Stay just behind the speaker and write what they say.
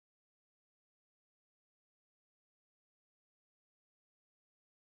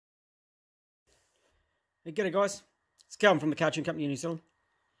Hey, g'day guys, it's Calvin from the Cartoon Company in New Zealand.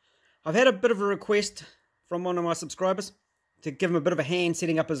 I've had a bit of a request from one of my subscribers to give him a bit of a hand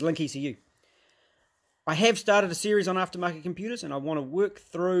setting up his Link ECU. I have started a series on aftermarket computers and I want to work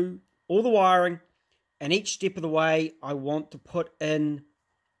through all the wiring, and each step of the way I want to put in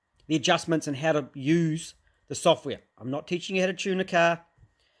the adjustments and how to use the software. I'm not teaching you how to tune a car.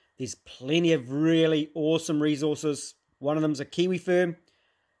 There's plenty of really awesome resources. One of them is a Kiwi firm.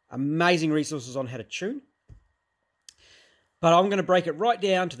 Amazing resources on how to tune. But I'm going to break it right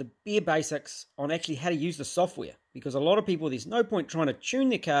down to the bare basics on actually how to use the software. Because a lot of people, there's no point trying to tune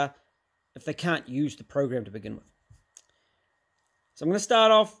their car if they can't use the program to begin with. So I'm going to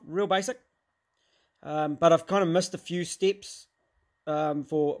start off real basic. But I've kind of missed a few steps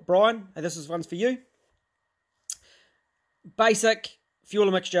for Brian. And this one's for you. Basic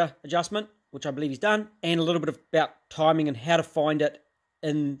fuel mixture adjustment, which I believe he's done. And a little bit about timing and how to find it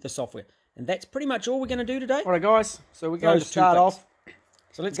in the software. And that's pretty much all we're going to do today. Alright guys, so we're going to start off.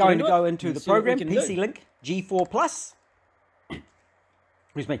 So let's go into the program, PC do. Link G4 Plus.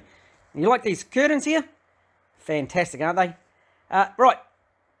 Excuse me. You like these curtains here? Fantastic, aren't they? Right.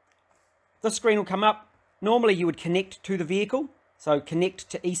 This screen will come up. Normally you would connect to the vehicle. So connect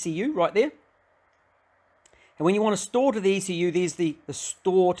to ECU right there. And when you want to store to the ECU, there's the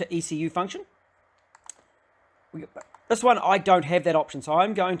store to ECU function. This one, I don't have that option, so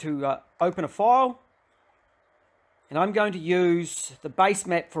I'm going to open a file, and I'm going to use the base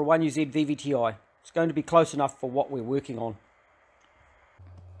map for 1UZ VVTI. It's going to be close enough for what we're working on.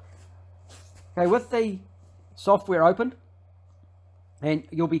 Okay, with the software opened, and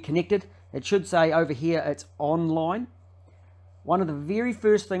you'll be connected, it should say over here it's online. One of the very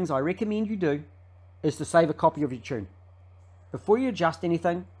first things I recommend you do is to save a copy of your tune. Before you adjust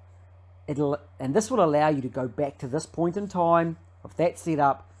anything, and this will allow you to go back to this point in time of that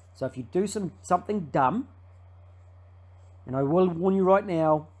setup. So if you do something dumb, and I will warn you right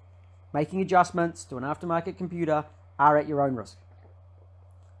now, making adjustments to an aftermarket computer are at your own risk.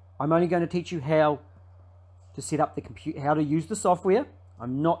 I'm only going to teach you how to set up the computer, how to use the software.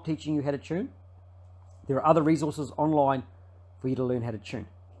 I'm not teaching you how to tune. There are other resources online for you to learn how to tune.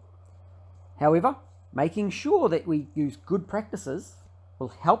 However, making sure that we use good practices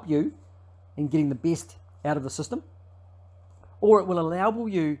will help you in getting the best out of the system, or it will allow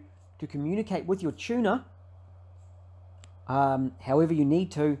you to communicate with your tuner however you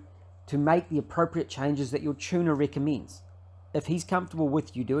need to make the appropriate changes that your tuner recommends, if he's comfortable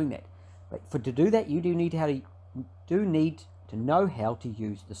with you doing that. But to do that, you do need to know how to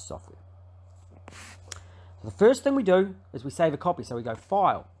use the software. So the first thing we do is we save a copy. So we go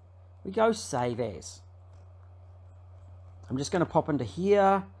File, we go Save As. I'm just going to pop into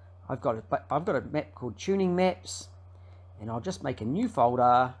here. I've got a map called Tuning Maps, and I'll just make a new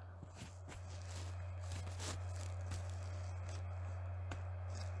folder.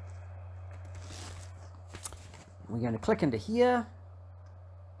 We're going to click into here.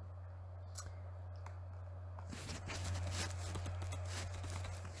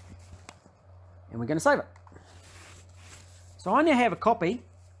 And we're going to save it. So I now have a copy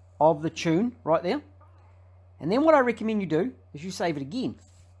of the tune right there. And then what I recommend you do is you save it again.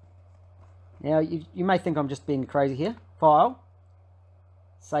 Now, you may think I'm just being crazy here. File,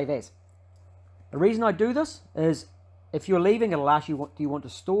 Save As. The reason I do this is if you're leaving, it'll ask you, do you want to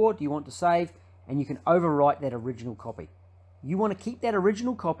store, do you want to save, and you can overwrite that original copy. You want to keep that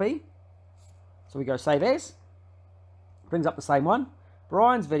original copy, so we go Save As. Brings up the same one.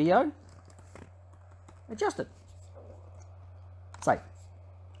 Brian's video. Adjusted. Save.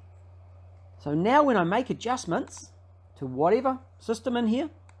 So now when I make adjustments to whatever system in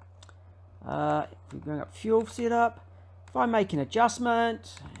here, if we bring up fuel setup, if I make an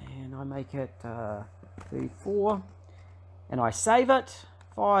adjustment and I make it 34 and I save it,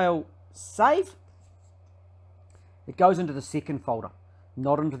 File, Save, it goes into the second folder,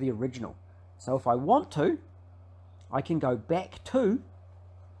 not into the original. So if I want to, I can go back to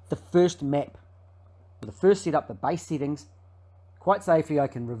the first map, the first setup, the base settings. Quite safely I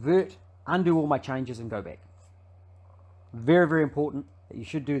can revert, undo all my changes and go back. Very, very important that you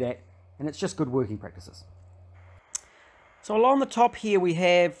should do that. And it's just good working practices. So along the top here we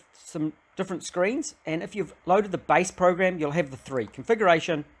have some different screens, and if you've loaded the base program, you'll have the three: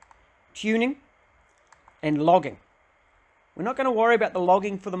 configuration, tuning, and logging. We're not going to worry about the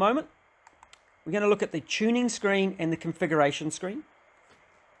logging for the moment. We're going to look at the tuning screen and the configuration screen.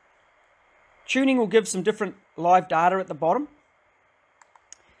 Tuning will give some different live data at the bottom,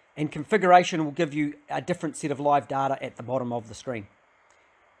 and configuration will give you a different set of live data at the bottom of the screen.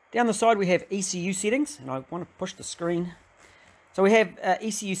 Down the side we have ECU settings, and I want to push the screen. So we have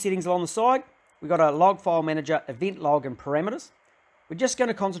ECU settings along the side. we've got a log file manager, event log, and parameters. We're just going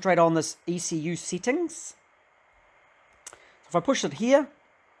to concentrate on this ECU settings. So if I push it here,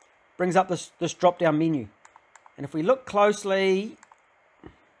 brings up this drop-down menu. And if we look closely,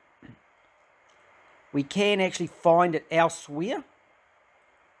 we can actually find it elsewhere,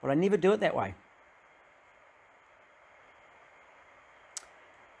 but I never do it that way.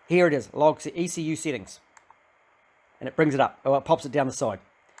 Here it is, log ECU settings. And it brings it up, or it pops it down the side.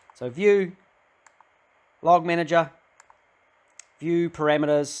 So view, log manager, view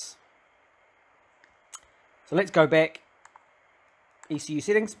parameters. So let's go back, ECU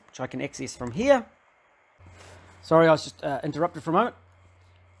settings, which I can access from here. Sorry, I was just interrupted for a moment.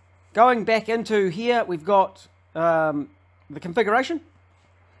 Going back into here, we've got the configuration.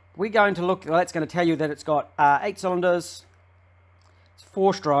 We're going to look, well, that's going to tell you that it's got 8 cylinders, it's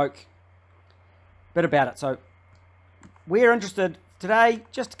 4-stroke, bit about it. So we're interested today,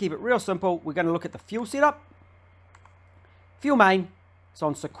 just to keep it real simple, we're going to look at the fuel setup. Fuel main, it's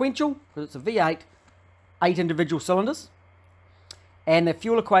on sequential, because it's a V8, 8 individual cylinders. And the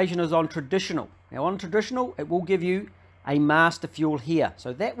fuel equation is on traditional. Now on traditional, it will give you a master fuel here.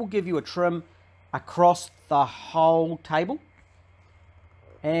 So that will give you a trim across the whole table.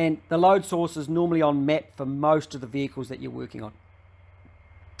 And the load source is normally on map for most of the vehicles that you're working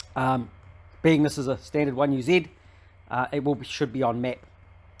on. Being this is a standard 1UZ, it should be on map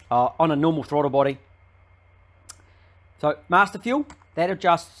on a normal throttle body. So master fuel, that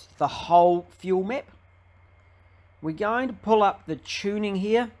adjusts the whole fuel map. We're going to pull up the tuning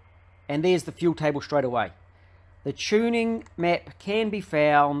here, and there's the fuel table straight away. The tuning map can be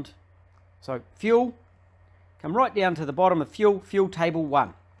found, so fuel, come right down to the bottom of fuel table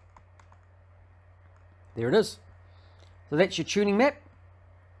 1. There it is. So that's your tuning map.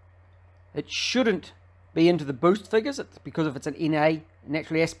 It shouldn't be into the boost figures because if it's an NA,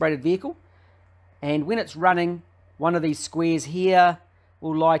 naturally aspirated vehicle. And when it's running, one of these squares here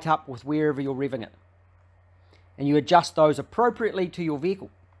will light up with wherever you're revving it. And you adjust those appropriately to your vehicle.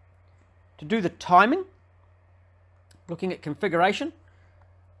 To do the timing, looking at configuration,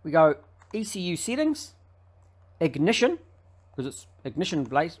 we go ECU settings, ignition, because it's ignition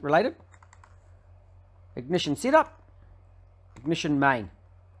related, ignition setup, ignition main.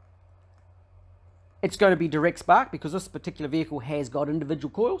 It's going to be direct spark because this particular vehicle has got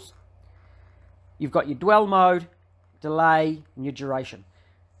individual coils. You've got your dwell mode, delay, and your duration.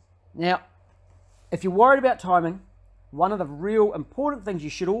 Now, if you're worried about timing, one of the real important things you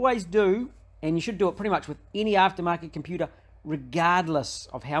should always do, and you should do it pretty much with any aftermarket computer, regardless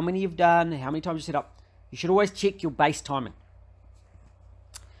of how many you've done, how many times you set up, you should always check your base timing.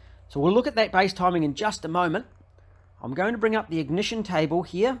 So we'll look at that base timing in just a moment. I'm going to bring up the ignition table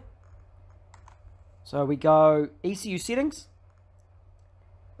here. So we go ECU settings,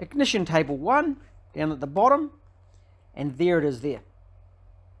 ignition table 1, down at the bottom, and there it is there.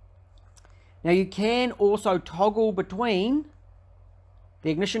 Now you can also toggle between the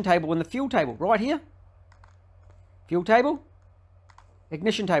ignition table and the fuel table, right here. Fuel table,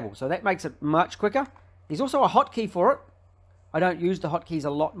 ignition table, so that makes it much quicker. There's also a hotkey for it. I don't use the hotkeys a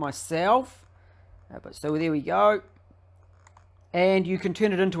lot myself, but so there we go. And you can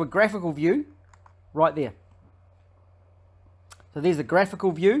turn it into a graphical view right there. So there's the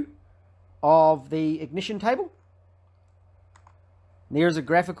graphical view of the ignition table. There's a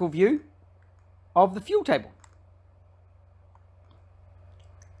graphical view of the fuel table.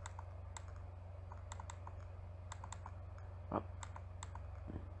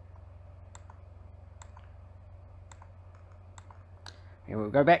 Here we'll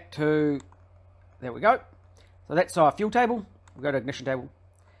go back to, there we go. So that's our fuel table. We'll go to ignition table.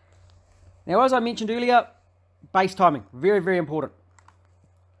 Now, as I mentioned earlier, base timing, very, very important.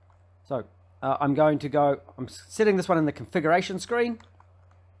 So I'm setting this one in the configuration screen.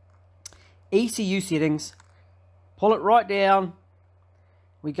 ECU settings, pull it right down.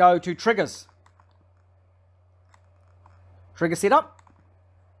 We go to triggers. Trigger setup.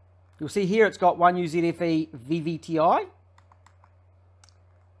 You'll see here it's got 1UZFE VVTI.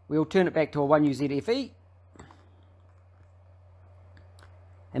 We'll turn it back to a 1UZFE.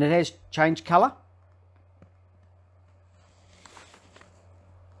 And it has changed color.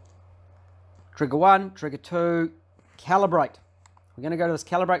 Trigger 1, trigger 2, calibrate. We're going to go to this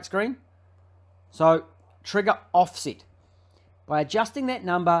calibrate screen. So, trigger offset. By adjusting that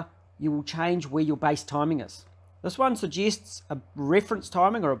number, you will change where your base timing is. This one suggests a reference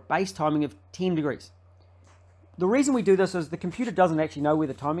timing or a base timing of 10 degrees. The reason we do this is the computer doesn't actually know where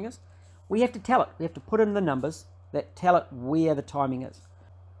the timing is. We have to tell it. We have to put in the numbers that tell it where the timing is.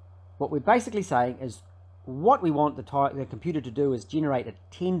 What we're basically saying is what we want the computer to do is generate a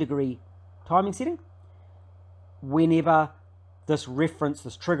 10 degree timing setting whenever this reference,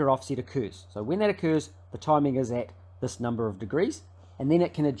 this trigger offset occurs. So when that occurs, the timing is at this number of degrees, and then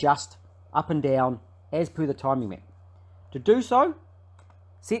it can adjust up and down as per the timing map. To do so,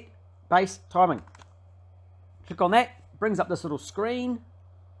 set base timing. Click on that, brings up this little screen,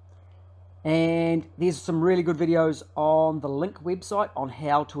 and there's some really good videos on the Link website on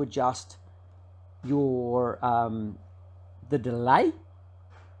how to adjust your the delay.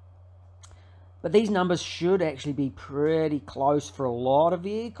 But these numbers should actually be pretty close for a lot of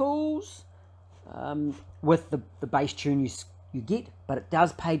vehicles with the base tune you get, but it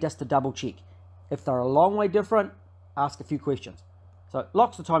does pay just to double check. If they're a long way different, ask a few questions. So it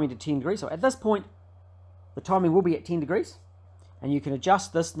locks the timing to 10 degrees. So at this point, the timing will be at 10 degrees. And you can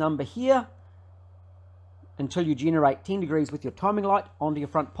adjust this number here until you generate 10 degrees with your timing light onto your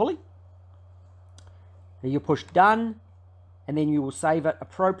front pulley. Then you push done, and then you will save it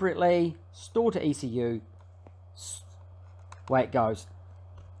appropriately, store to ECU, way it goes.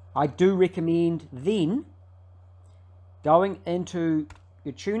 I do recommend then going into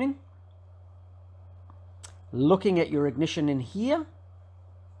your tuning, looking at your ignition in here,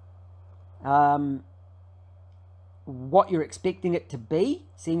 what you're expecting it to be,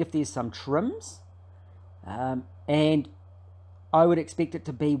 seeing if there's some trims, and I would expect it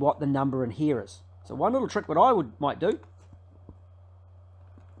to be what the number in here is. So one little trick what I might do,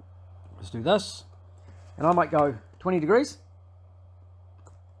 let's do this, and I might go 20 degrees,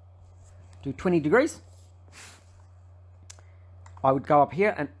 do 20 degrees. I would go up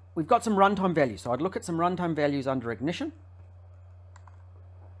here, and we've got some runtime values, so I'd look at some runtime values under ignition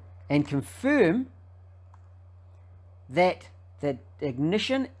and confirm that the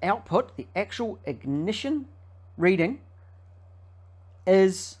ignition output, the actual ignition reading,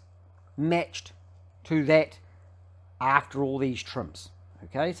 is matched to that after all these trims.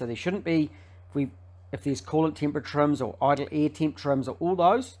 Okay, so there shouldn't be, if there's coolant temperature trims or idle air temp trims or all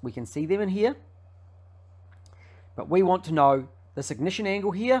those, we can see them in here. But we want to know this ignition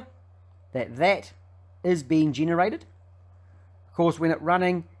angle here, that is being generated. Of course, when it's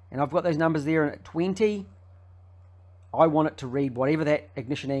running, and I've got those numbers there at 20, I want it to read whatever that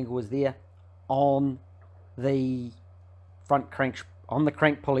ignition angle is there on the front crank, on the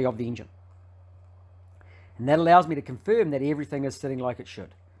crank pulley of the engine. And that allows me to confirm that everything is sitting like it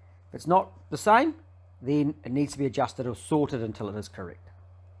should. If it's not the same, then it needs to be adjusted or sorted until it is correct.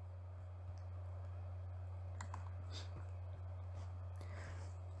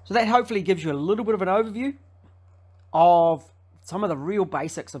 So that hopefully gives you a little bit of an overview of some of the real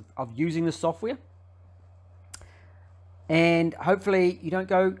basics of using the software. And hopefully you don't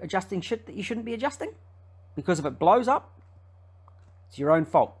go adjusting shit that you shouldn't be adjusting, because if it blows up, it's your own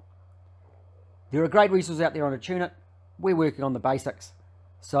fault. There are great resources out there on how to tune it. We're working on the basics.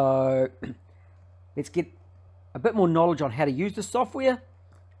 So let's get a bit more knowledge on how to use the software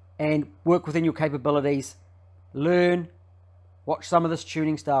and work within your capabilities. Learn, watch some of this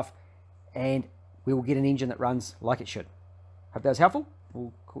tuning stuff, and we will get an engine that runs like it should. Hope that was helpful.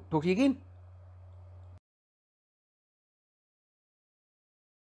 We'll talk to you again.